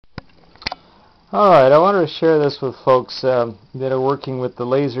Alright, I wanted to share this with folks that are working with the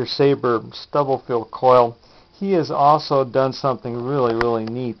Lasersaber Stubblefield coil. He has also done something really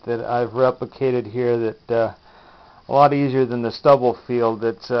neat that I've replicated here that a lot easier than the Stubblefield.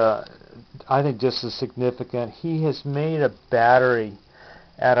 That's I think just as significant. He has made a battery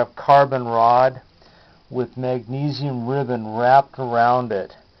out of carbon rod with magnesium ribbon wrapped around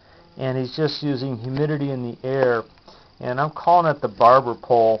it, and he's just using humidity in the air, and I'm calling it the barber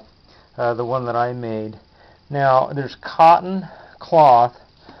pole. The one that I made. Now there's cotton cloth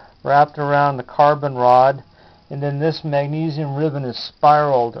wrapped around the carbon rod, and then this magnesium ribbon is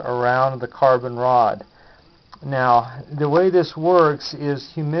spiraled around the carbon rod. Now the way this works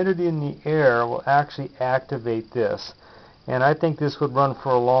is humidity in the air will actually activate this, and I think this would run for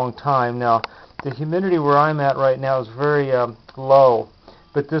a long time. Now the humidity where I'm at right now is very low,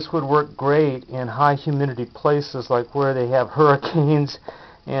 but this would work great in high humidity places like where they have hurricanes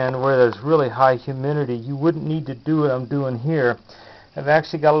and where there's really high humidity. You wouldn't need to do what I'm doing here. I've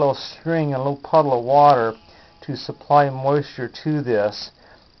actually got a little string and a little puddle of water to supply moisture to this,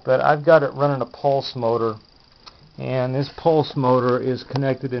 but I've got it running a pulse motor, and this pulse motor is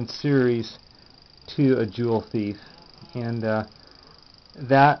connected in series to a Joule Thief, and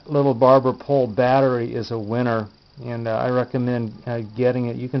that little barber pole battery is a winner, and I recommend getting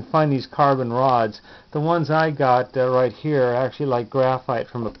it. You can find these carbon rods. The ones I got right here are actually like graphite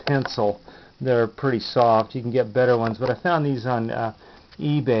from a pencil. They're pretty soft. You can get better ones, but I found these on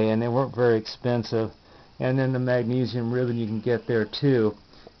eBay, and they weren't very expensive. And then the magnesium ribbon you can get there too,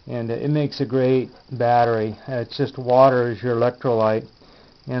 and it makes a great battery. It's just water as your electrolyte,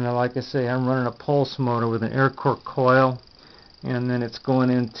 and like I say, I'm running a pulse motor with an air core coil, and then it's going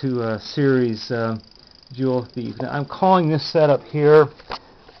into a series Joule Thief. Now, I'm calling this setup here,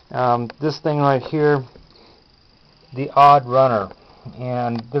 this thing right here, the Odd Runner.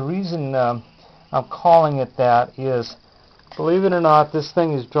 And the reason I'm calling it that is, believe it or not, this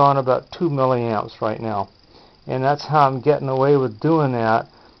thing is drawing about 2 milliamps right now. And that's how I'm getting away with doing that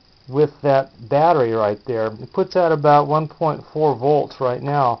with that battery right there. It puts out about 1.4 volts right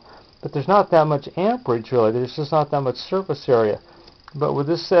now, but there's not that much amperage really. There's just not that much surface area. But with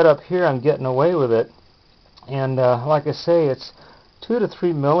this setup here, I'm getting away with it. And like I say, it's 2 to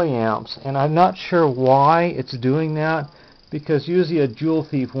 3 milliamps, and I'm not sure why it's doing that, because usually a Joule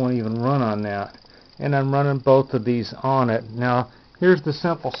Thief won't even run on that, and I'm running both of these on it. Now here's the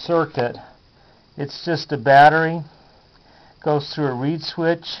simple circuit. It's just a battery, goes through a reed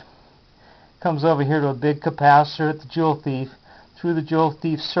switch, comes over here to a big capacitor at the Joule Thief, through the Joule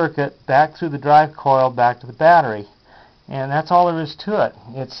Thief circuit, back through the drive coil, back to the battery. And that's all there is to it.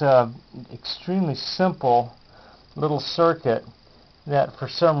 It's an extremely simple little circuit that for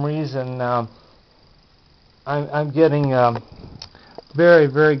some reason I'm getting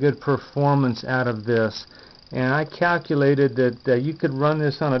very good performance out of this. And I calculated that you could run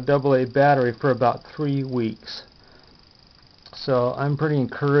this on a AA battery for about 3 weeks. So I'm pretty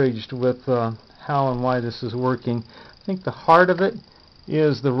encouraged with how and why this is working. I think the heart of it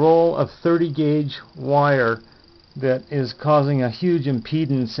is the roll of 30 gauge wire that is causing a huge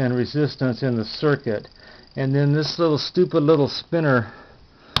impedance and resistance in the circuit, and then this stupid little spinner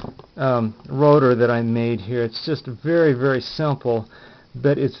rotor that I made here. It's just very simple,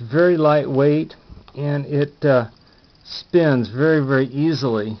 but it's very lightweight, and it spins very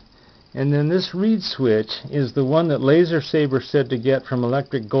easily. And then this reed switch is the one that Lasersaber said to get from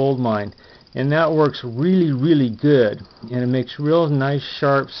Electric Gold Mine, and that works really good, and it makes real nice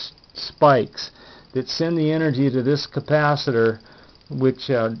sharp spikes that send the energy to this capacitor,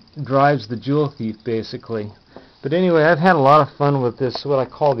 which drives the Joule Thief basically. But anyway, I've had a lot of fun with this, what I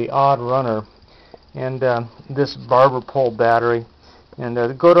call the Odd Runner, and this barber pole battery. And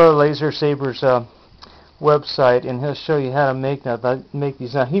go to Lasersaber's website, and he'll show you how to make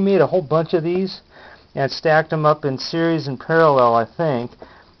these. Now he made a whole bunch of these and stacked them up in series and parallel, I think,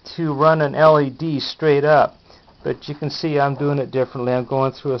 to run an LED straight up. But you can see I'm doing it differently. I'm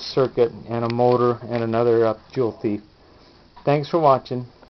going through a circuit and a motor and another Joule Thief. Thanks for watching.